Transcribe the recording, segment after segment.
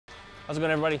How's it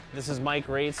going, everybody? This is Mike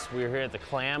Raetz. We're here at the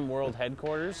Clam World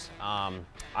Headquarters.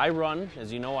 I run,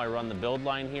 as you know, I run the build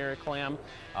line here at Clam.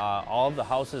 All of the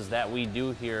houses that we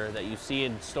do here that you see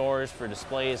in stores for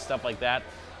displays, stuff like that,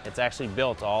 it's actually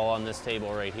built all on this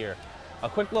table right here. A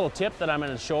quick little tip that I'm going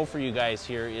to show for you guys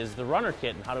here is the runner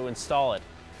kit and how to install it.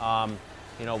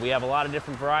 You know, we have a lot of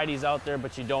different varieties out there,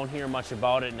 but you don't hear much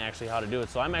about it and actually how to do it.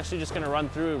 So I'm actually just going to run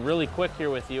through really quick here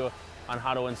with you on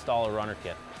how to install a runner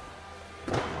kit.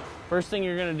 First thing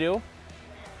you're going to do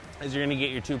is you're going to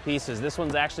get your two pieces. This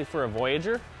one's actually for a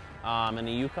Voyager and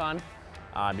a Yukon.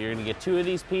 You're going to get two of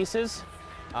these pieces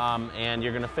and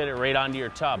you're going to fit it right onto your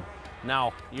tub.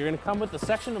 Now, you're going to come with a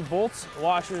section of bolts,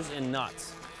 washers, and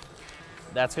nuts.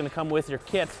 That's going to come with your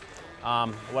kit.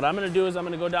 What I'm going to do is I'm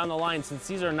going to go down the line. Since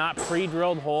these are not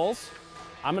pre-drilled holes,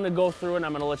 I'm going to go through and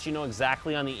I'm going to let you know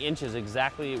exactly on the inches,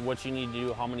 exactly what you need to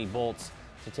do, how many bolts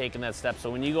to take in that step. So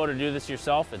when you go to do this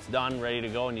yourself, it's done, ready to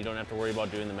go, and you don't have to worry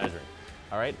about doing the measuring.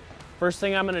 All right? First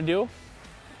thing I'm going to do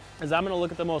is I'm going to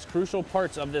look at the most crucial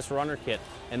parts of this runner kit,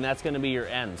 and that's going to be your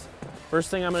ends.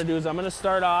 First thing I'm going to do is I'm going to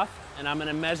start off and I'm going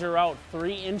to measure out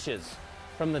 3 inches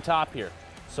from the top here.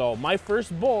 So my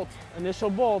first bolt, initial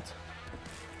bolt,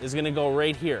 is going to go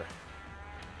right here.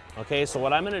 Okay, so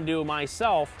what I'm going to do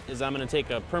myself is I'm going to take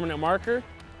a permanent marker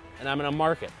and I'm going to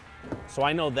mark it. So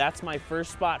I know that's my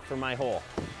first spot for my hole.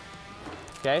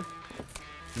 Okay?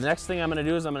 The next thing I'm going to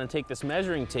do is I'm going to take this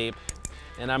measuring tape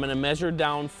and I'm going to measure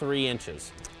down 3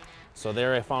 inches. So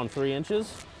there I found 3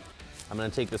 inches. I'm going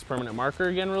to take this permanent marker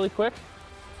again really quick.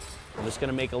 I'm just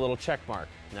going to make a little check mark.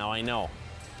 Now I know.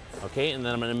 Okay, and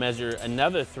then I'm going to measure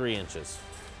another 3 inches.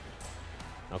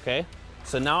 Okay?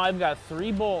 So now I've got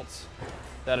 3 bolts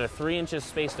that are 3 inches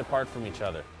spaced apart from each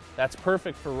other. That's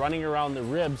perfect for running around the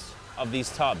ribs of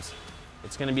these tubs.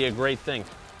 It's going to be a great thing.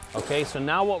 Okay, so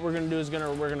now what we're going to do is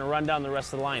we're going to run down the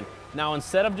rest of the line. Now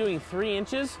instead of doing 3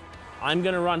 inches, I'm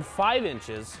going to run 5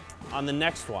 inches on the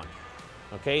next one.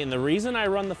 Okay, and the reason I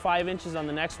run the 5 inches on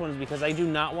the next one is because I do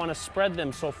not want to spread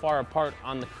them so far apart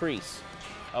on the crease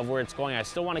of where it's going. I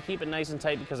still want to keep it nice and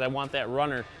tight because I want that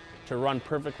runner to run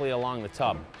perfectly along the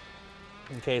tub.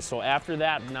 Okay, so after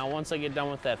that, now once I get done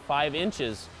with that 5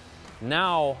 inches,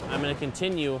 now I'm going to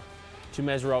continue to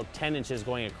measure out 10 inches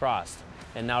going across.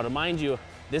 And now to mind you,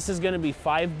 this is going to be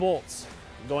 5 bolts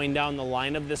going down the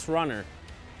line of this runner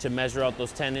to measure out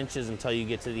those 10 inches until you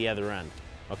get to the other end.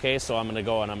 Okay, so I'm going to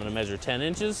go and I'm going to measure 10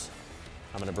 inches.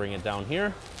 I'm going to bring it down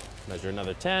here, measure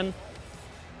another 10,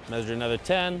 measure another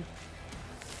 10,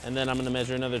 and then I'm going to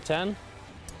measure another 10,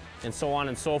 and so on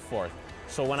and so forth.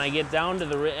 So when I get down to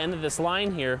the end of this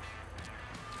line here,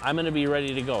 I'm going to be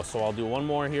ready to go. So I'll do one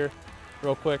more here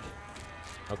real quick.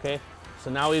 Okay, so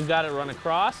now we've got it run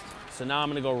across. So now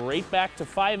I'm going to go right back to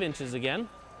 5 inches again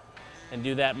and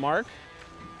do that mark.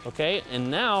 Okay, and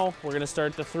now we're going to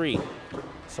start the 3.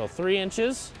 So 3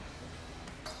 inches,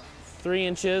 3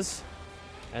 inches,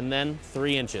 and then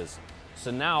 3 inches.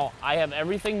 So now I have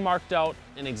everything marked out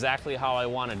in exactly how I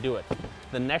want to do it.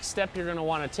 The next step you're going to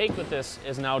want to take with this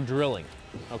is now drilling.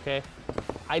 Okay,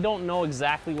 I don't know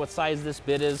exactly what size this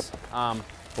bit is,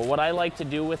 but what I like to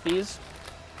do with these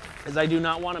is I do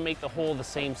not want to make the hole the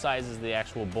same size as the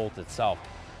actual bolt itself.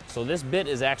 So this bit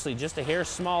is actually just a hair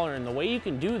smaller, and the way you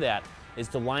can do that is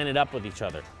to line it up with each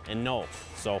other and know.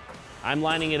 So I'm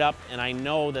lining it up and I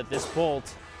know that this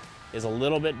bolt is a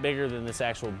little bit bigger than this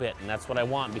actual bit, and that's what I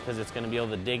want because it's going to be able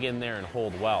to dig in there and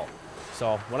hold well.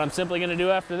 So what I'm simply going to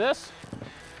do after this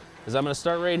is I'm going to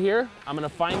start right here. I'm going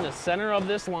to find the center of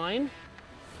this line,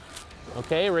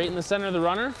 okay, right in the center of the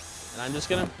runner, and I'm just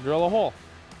going to drill a hole.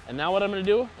 And now what I'm going to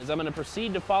do is I'm going to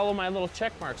proceed to follow my little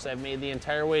check marks I've made the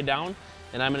entire way down,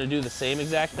 and I'm going to do the same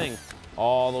exact thing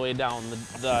all the way down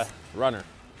the runner.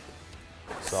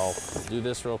 So I'll do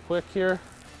this real quick here.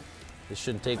 This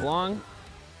shouldn't take long.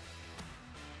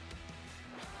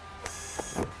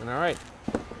 And all right,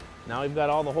 now we've got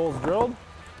all the holes drilled.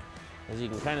 As you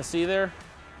can kind of see there,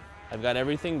 I've got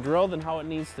everything drilled and how it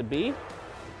needs to be.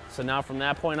 So now from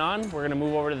that point on, we're going to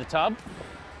move over to the tub.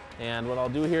 And what I'll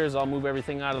do here is I'll move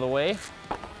everything out of the way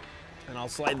and I'll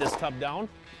slide this tub down.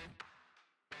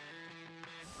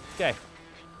 Okay,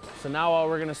 so now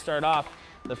we're going to start off.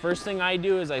 The first thing I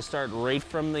do is I start right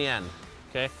from the end,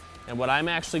 okay? And what I'm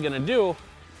actually going to do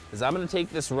is I'm going to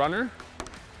take this runner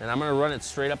and I'm going to run it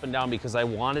straight up and down because I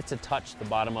want it to touch the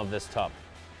bottom of this tub.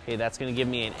 Okay, that's going to give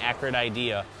me an accurate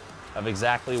idea of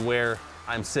exactly where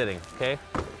I'm sitting, okay?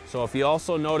 So if you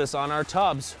also notice on our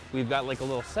tubs, we've got like a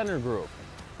little center groove.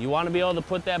 You want to be able to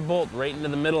put that bolt right into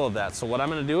the middle of that. So what I'm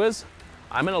going to do is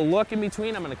I'm going to look in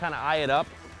between, I'm going to kind of eye it up,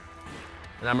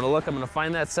 and I'm going to look, I'm going to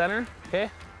find that center,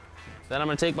 okay? Then I'm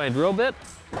going to take my drill bit,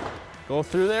 go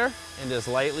through there and just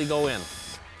lightly go in.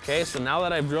 Okay, so now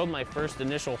that I've drilled my first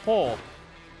initial hole,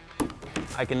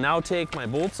 I can now take my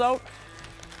bolts out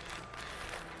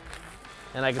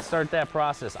and I can start that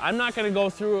process. I'm not gonna go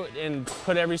through and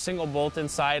put every single bolt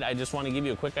inside. I just wanna give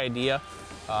you a quick idea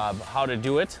of how to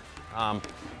do it.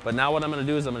 But now what I'm gonna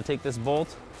do is I'm gonna take this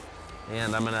bolt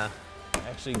and I'm gonna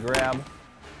actually grab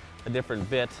a different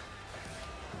bit.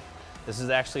 This is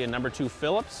actually a number 2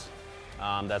 Phillips.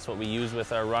 That's what we use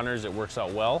with our runners. It works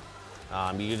out well.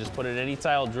 You can just put it in any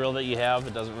style drill that you have.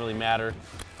 It doesn't really matter.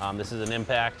 This is an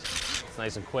impact. It's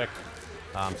nice and quick.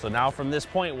 So now from this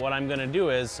point, what I'm gonna do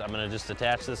is I'm gonna just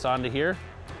attach this onto here.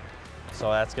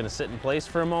 So that's gonna sit in place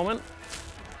for a moment.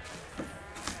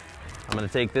 I'm gonna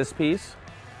take this piece.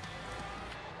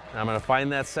 And I'm gonna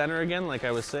find that center again, like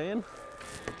I was saying.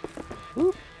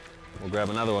 Whoop. We'll grab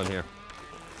another one here.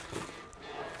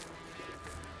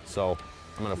 So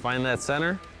I'm gonna find that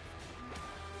center.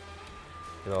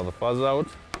 Get all the fuzz out.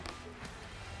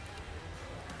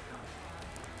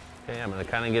 Okay, I'm gonna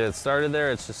kind of get it started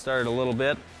there. It's just started a little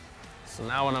bit. So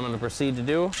now what I'm gonna proceed to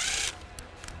do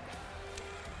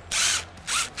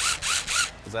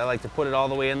is I like to put it all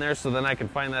the way in there so then I can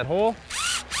find that hole.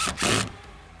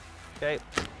 Okay.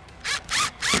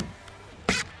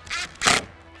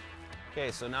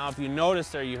 Okay, so now if you notice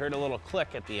there, you heard a little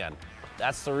click at the end.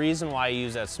 That's the reason why I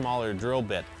use that smaller drill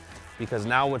bit, because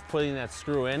now with putting that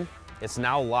screw in, it's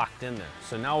now locked in there.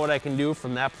 So now what I can do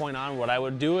from that point on, what I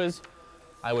would do is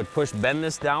I would bend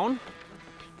this down,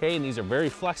 okay, and these are very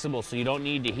flexible, so you don't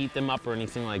need to heat them up or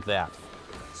anything like that.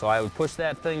 So I would push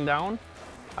that thing down,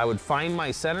 I would find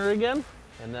my center again,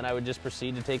 and then I would just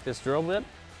proceed to take this drill bit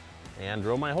and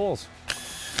drill my holes.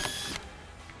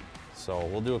 So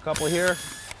we'll do a couple here,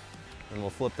 and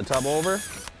we'll flip the tub over.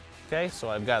 Okay, so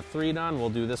I've got 3 done. We'll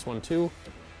do this one too.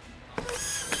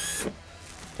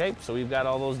 Okay, so we've got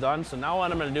all those done. So now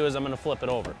what I'm gonna do is I'm gonna flip it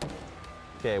over.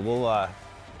 Okay, we'll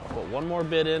put one more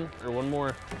bit in, or one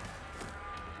more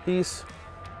piece.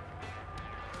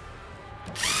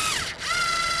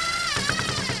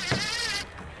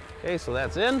 Okay, so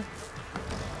that's in.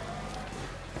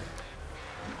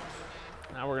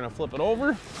 Now we're gonna flip it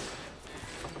over.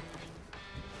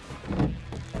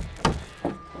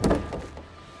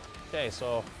 Okay,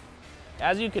 so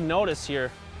as you can notice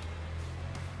here,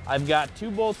 I've got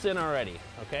 2 bolts in already,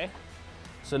 okay?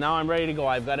 So now I'm ready to go.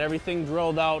 I've got everything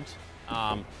drilled out.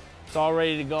 It's all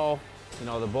ready to go. You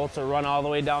know, the bolts are run all the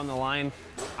way down the line.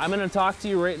 I'm gonna talk to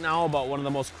you right now about one of the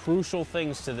most crucial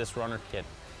things to this runner kit,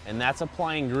 and that's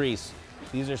applying grease.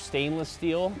 These are stainless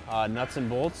steel nuts and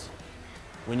bolts.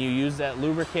 When you use that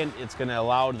lubricant, it's gonna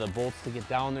allow the bolts to get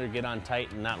down there, get on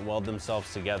tight, and not weld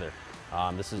themselves together.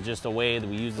 This is just a way that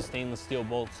we use the stainless steel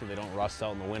bolts so they don't rust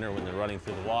out in the winter when they're running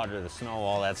through the water, the snow,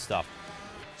 all that stuff.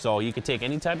 So you could take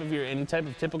any type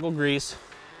of typical grease.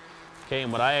 Okay,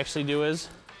 and what I actually do is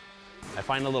I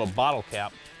find a little bottle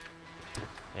cap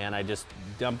and I just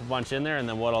dump a bunch in there, and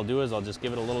then what I'll do is I'll just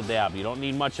give it a little dab. You don't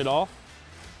need much at all.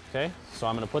 Okay, so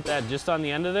I'm gonna put that just on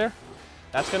the end of there.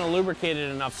 That's gonna lubricate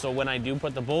it enough so when I do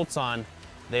put the bolts on,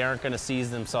 they aren't gonna seize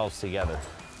themselves together.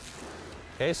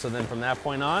 Okay, so then from that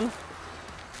point on,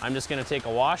 I'm just gonna take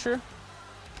a washer,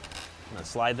 I'm gonna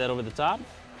slide that over the top.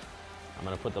 I'm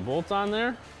gonna put the bolt on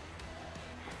there,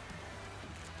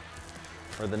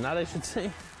 or the nut I should say,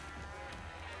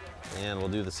 and we'll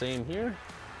do the same here.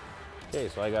 Okay,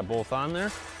 so I got both on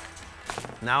there.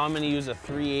 Now I'm gonna use a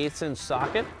 3/8 inch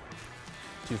socket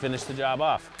to finish the job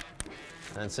off.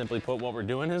 And simply put, what we're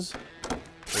doing is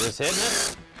we're just hitting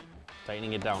it,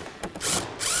 tightening it down.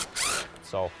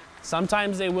 So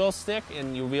sometimes they will stick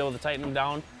and you'll be able to tighten them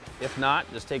down. If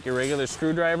not, just take your regular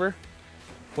screwdriver,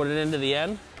 put it into the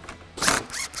end,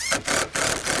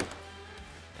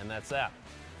 and that's that.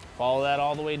 Follow that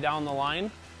all the way down the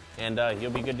line, and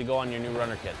you'll be good to go on your new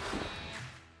runner kit.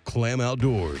 Clam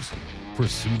Outdoors.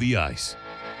 Pursue the ice.